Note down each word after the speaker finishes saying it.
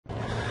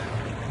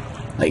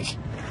Like,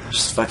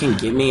 just fucking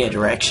give me a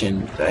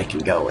direction that I can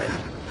go in.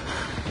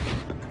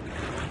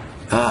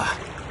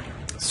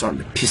 It's starting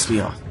to piss me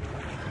off.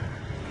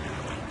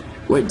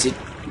 Wait,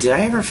 did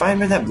I ever find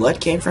where that blood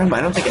came from?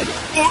 I don't think I did.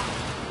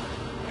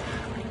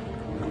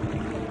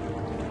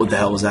 What the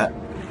hell was that?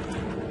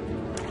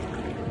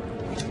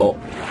 Oh.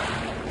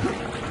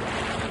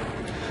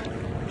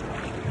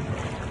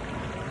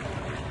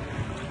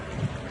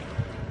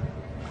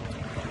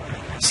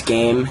 This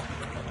game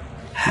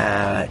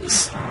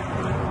is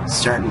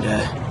starting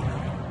to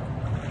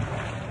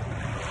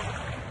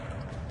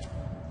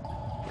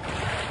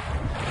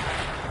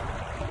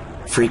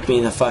freak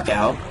me the fuck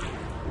out.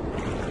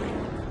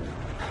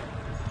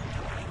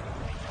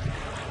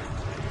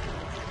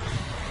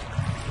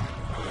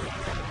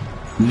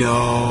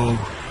 No.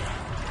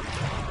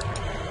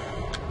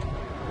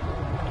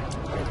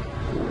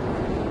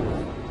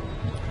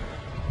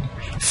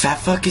 Fat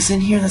fuck is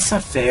in here? That's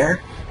not fair.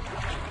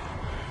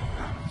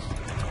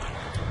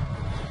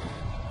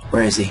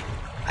 Where is he?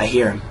 I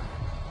hear him.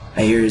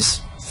 I hear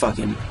his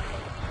fucking...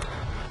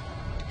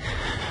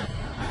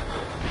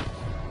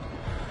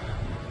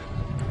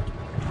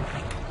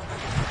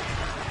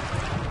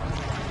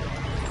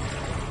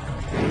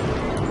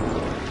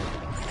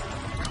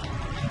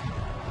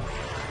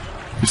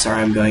 I'm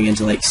sorry I'm going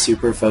into like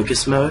super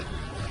focus mode,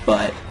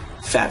 but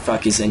fat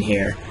fuck is in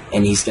here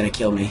and he's gonna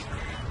kill me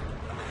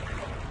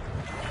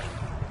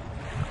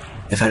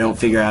if I don't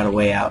figure out a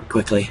way out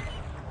quickly.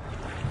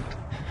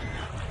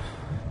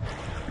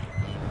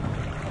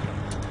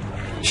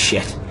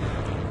 Shit.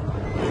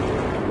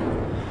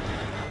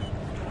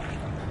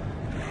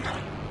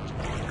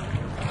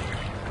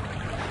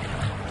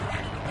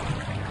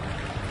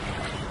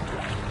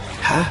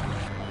 Huh?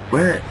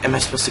 Where am I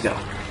supposed to go?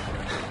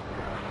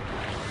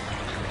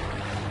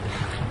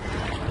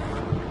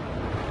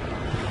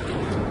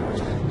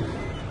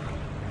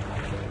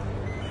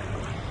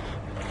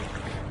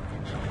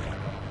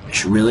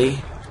 I really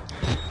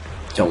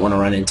don't want to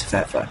run into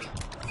fat fuck.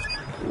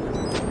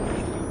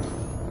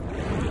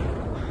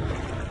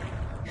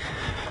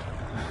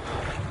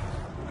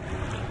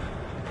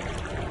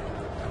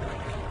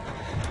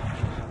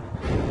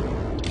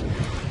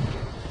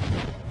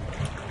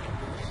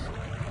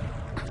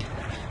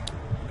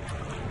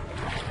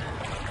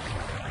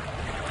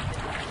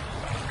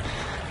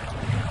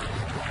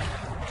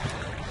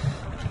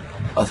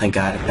 Oh, thank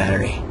God, a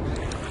battery.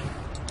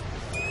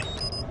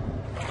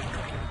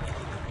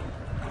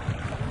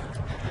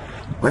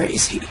 Where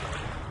is he?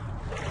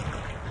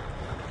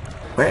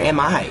 Where am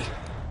I?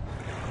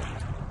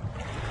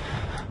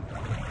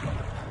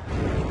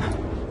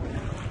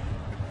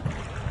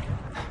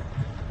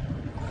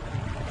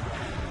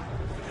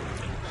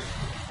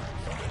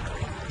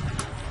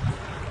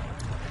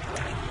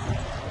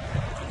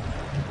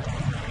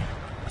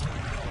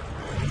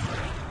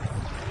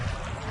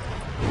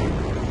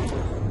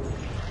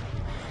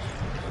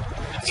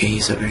 Okay,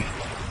 he's over here.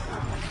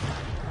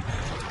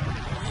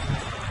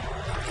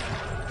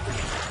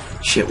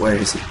 Shit, where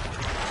is he?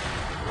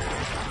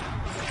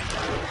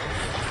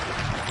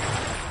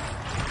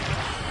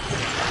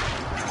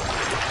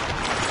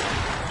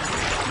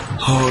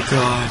 Oh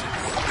God.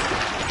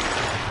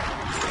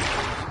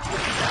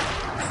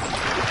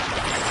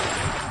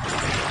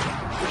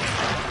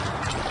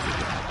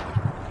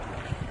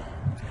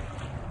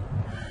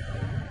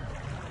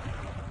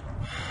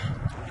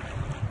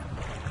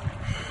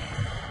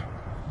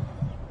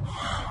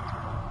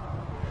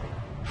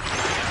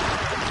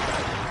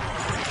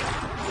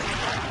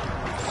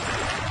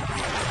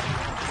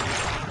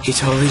 He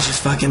totally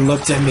just fucking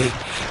looked at me.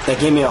 That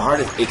gave me a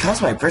heart attack. It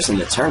caused my person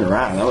to turn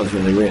around. That was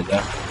really weird,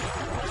 though.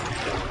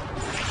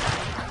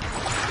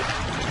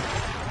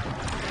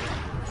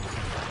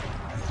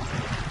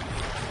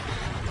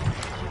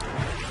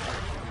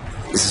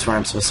 Is this where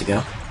I'm supposed to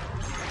go?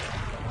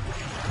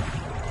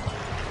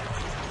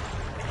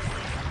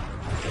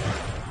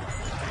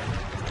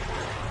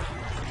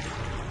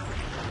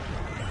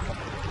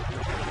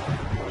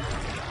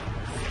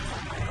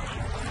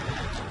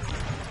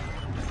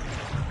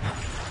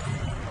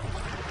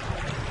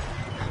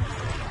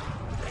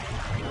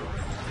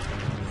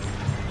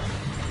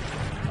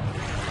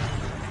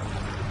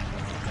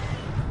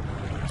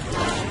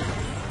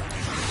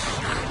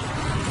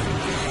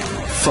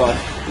 Fuck.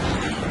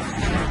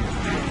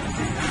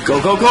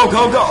 Go, go, go,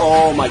 go, go!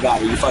 Oh my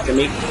God, are you fucking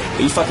me?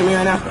 Are you fucking me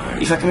right now? Are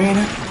you fucking me right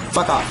now?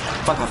 Fuck off.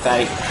 Fuck off,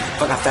 fatty.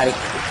 Fuck off, fatty.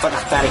 Fuck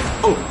off, fatty.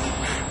 Oh!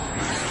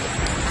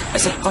 I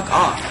said fuck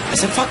off. I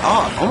said fuck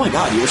off. Oh my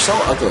God, you were so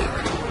ugly.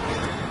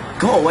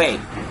 Go away.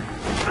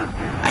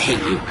 I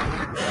hate you.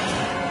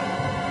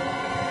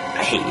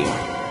 I hate you.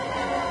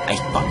 I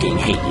fucking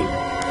hate you.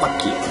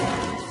 Fuck you.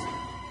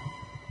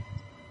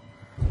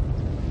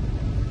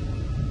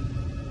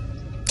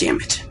 Damn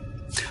it.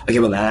 Okay,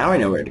 well now I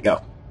know where to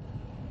go.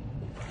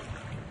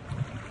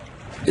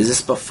 Is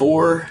this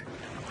before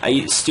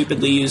I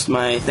stupidly used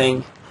my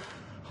thing?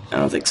 I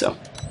don't think so.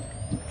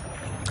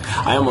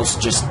 I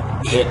almost just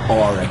hit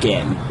R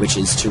again, which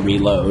is to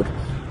reload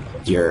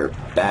your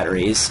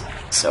batteries,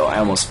 so I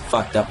almost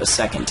fucked up a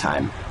second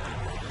time.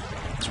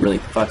 It's really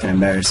fucking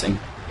embarrassing.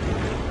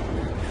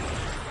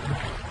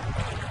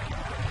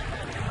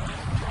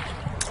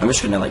 I'm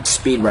just gonna like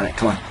speed run it.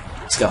 Come on,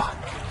 let's go.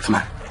 Come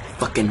on,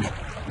 fucking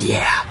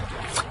yeah.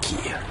 Fuck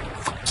you.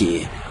 Fuck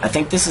you. I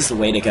think this is the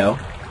way to go.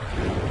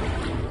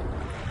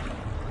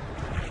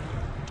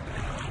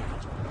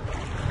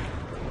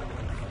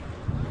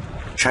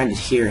 Trying to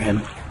hear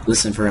him,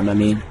 listen for him. I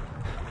mean.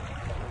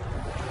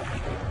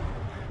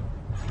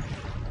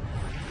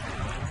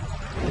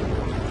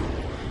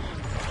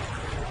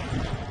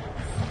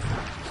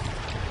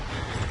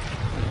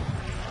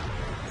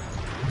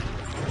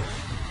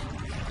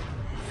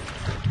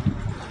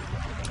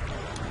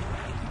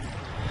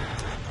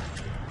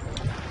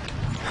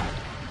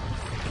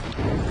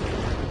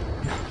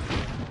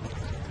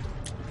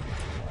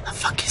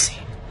 Fuck is he?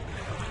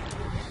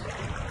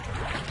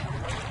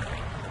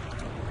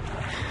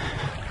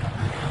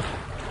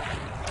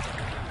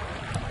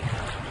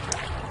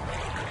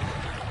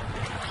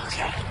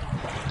 Okay.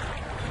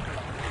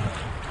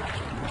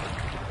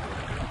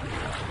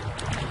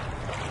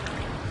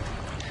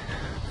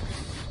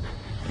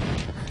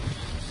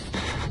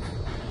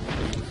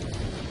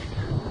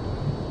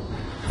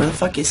 Where the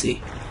fuck is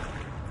he?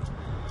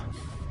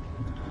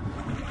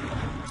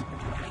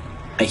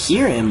 I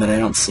hear him, but I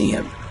don't see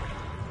him.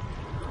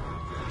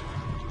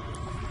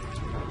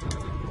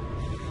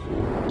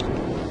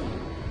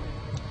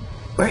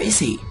 Where is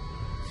he?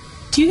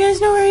 Do you guys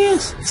know where he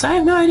is? Because I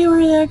have no idea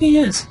where the heck he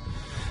is.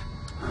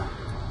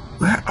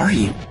 Where are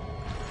you?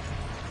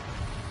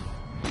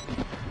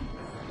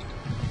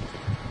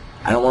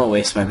 I don't want to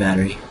waste my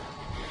battery,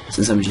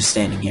 since I'm just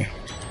standing here.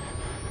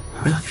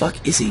 Where the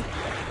fuck is he?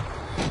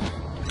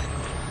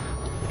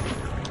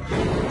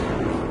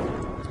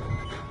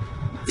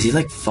 Is he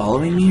like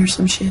following me or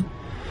some shit?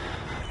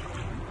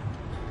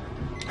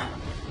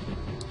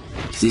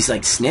 Because he's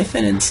like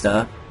sniffing and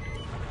stuff.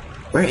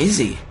 Where is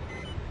he?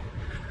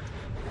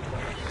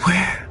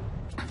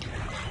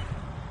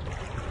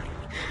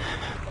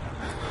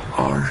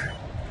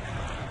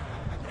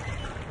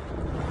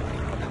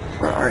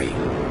 Where are you?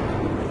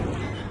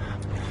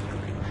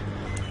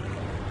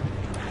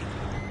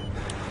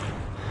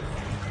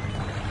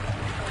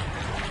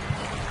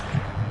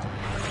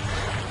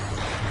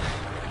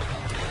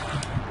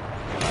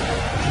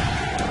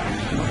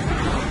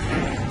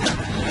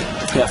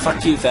 Yeah,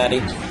 fuck you, fatty.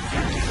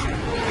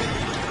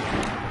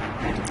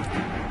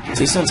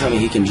 Please don't tell me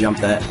he can jump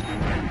that.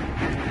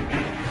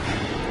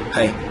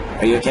 Hey,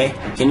 are you okay?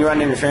 Can you run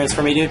interference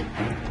for me, dude?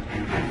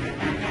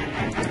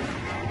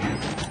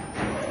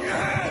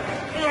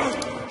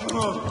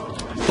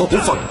 Oh,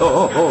 fuck.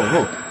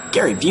 Oh.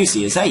 Gary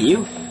Busey, is that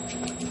you?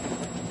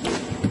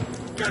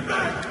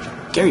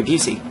 Gary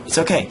Busey, it's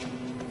okay.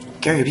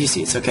 Gary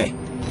Busey, it's okay.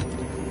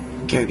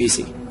 Gary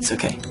Busey, it's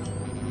okay.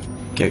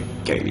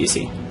 Gary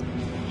Busey.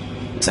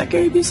 Is that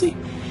Gary Busey?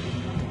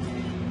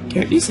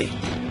 Gary Busey.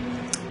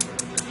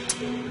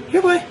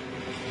 Here, boy.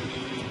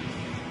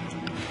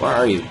 Where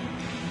are you?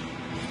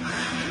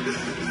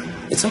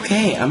 It's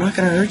okay, I'm not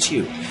gonna hurt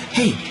you.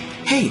 Hey,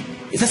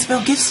 that's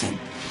Mel Gibson.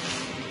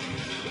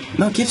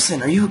 Mel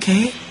Gibson, are you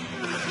okay?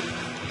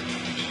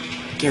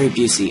 Gary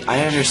Busey,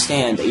 I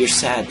understand that you're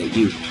sad that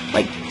you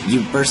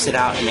bursted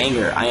out in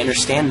anger. I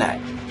understand that.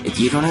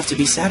 You don't have to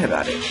be sad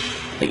about it.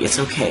 Like, it's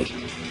okay.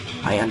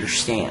 I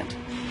understand.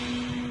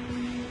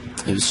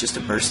 It was just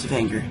a burst of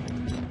anger.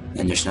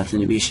 And there's nothing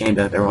to be ashamed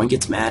of. Everyone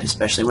gets mad,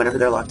 especially whenever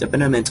they're locked up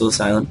in a mental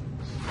asylum.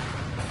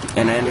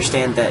 And I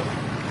understand that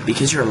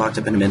because you're locked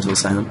up in a mental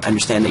asylum, I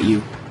understand that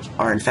you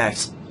are, in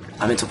fact,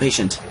 a mental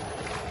patient.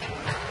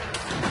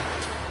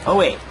 Oh,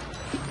 wait.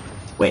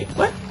 Wait,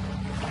 what?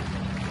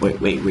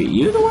 Wait,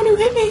 you the one who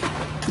hit me?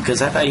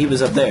 Because I thought he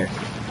was up there.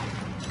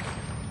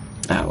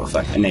 Ah, well,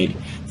 fuck, I need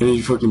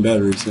fucking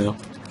batteries now.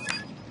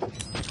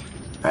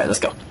 Alright, let's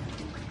go.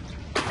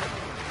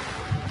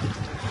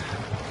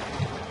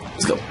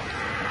 Let's go.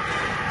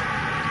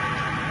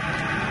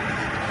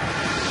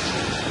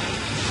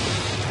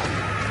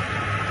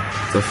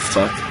 The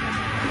fuck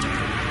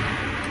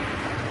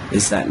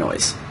is that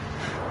noise?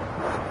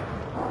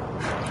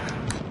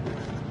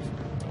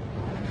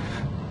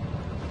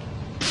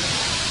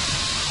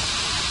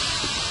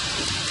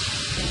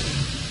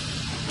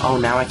 Oh,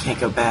 now I can't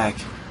go back.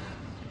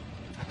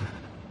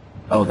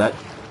 Oh, that...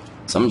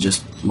 Something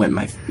just made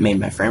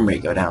my frame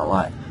rate go down a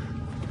lot.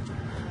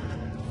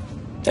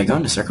 Did I go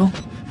in a circle?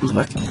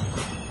 What the fuck?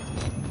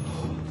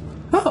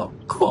 Oh,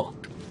 cool.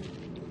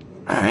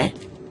 Alright.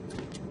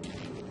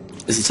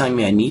 Is it telling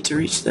me I need to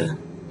reach the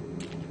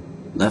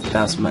left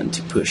mouse button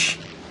to push?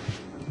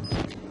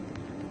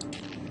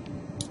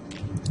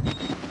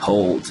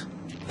 Hold.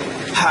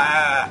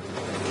 Ha!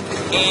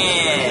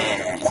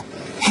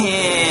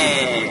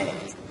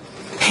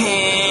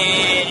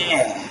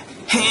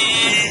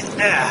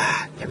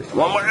 There we go.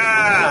 One more.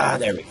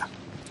 There we go.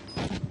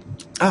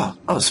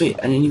 Oh, sweet.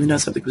 I didn't even know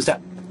something was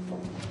down.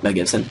 Mel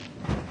Gibson.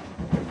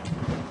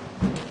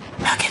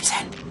 Mel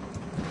Gibson.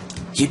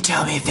 You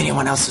tell me if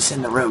anyone else was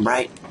in the room,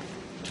 right?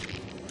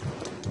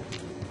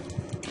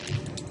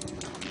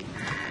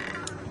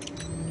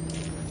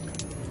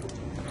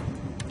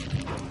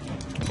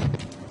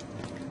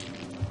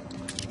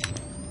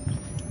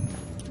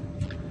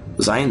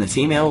 Was I in the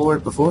female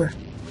ward before?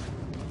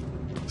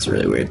 It's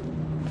really weird.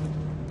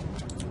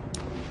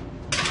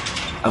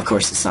 Of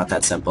course, it's not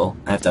that simple.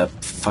 I have to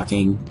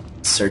fucking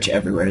search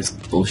everywhere. It's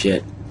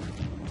bullshit.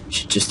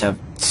 Should just have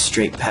a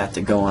straight path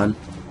to go on.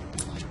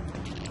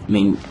 I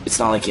mean, it's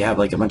not like you have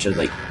like a bunch of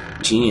like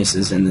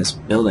geniuses in this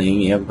building.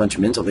 You have a bunch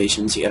of mental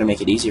patients. You gotta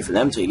make it easier for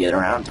them to get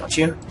around, don't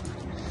you?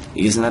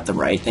 Isn't that the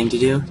right thing to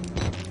do?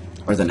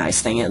 Or the nice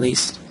thing, at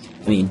least?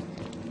 I mean,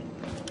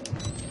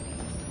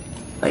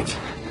 like...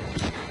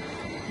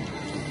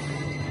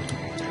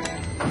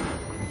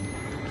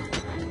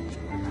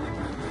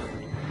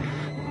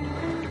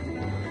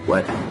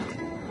 What?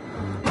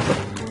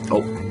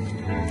 Oh.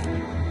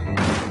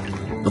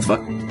 What the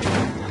fuck?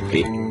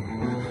 Wait.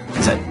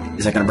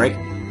 Is that gonna break?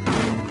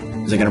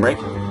 Is it gonna break?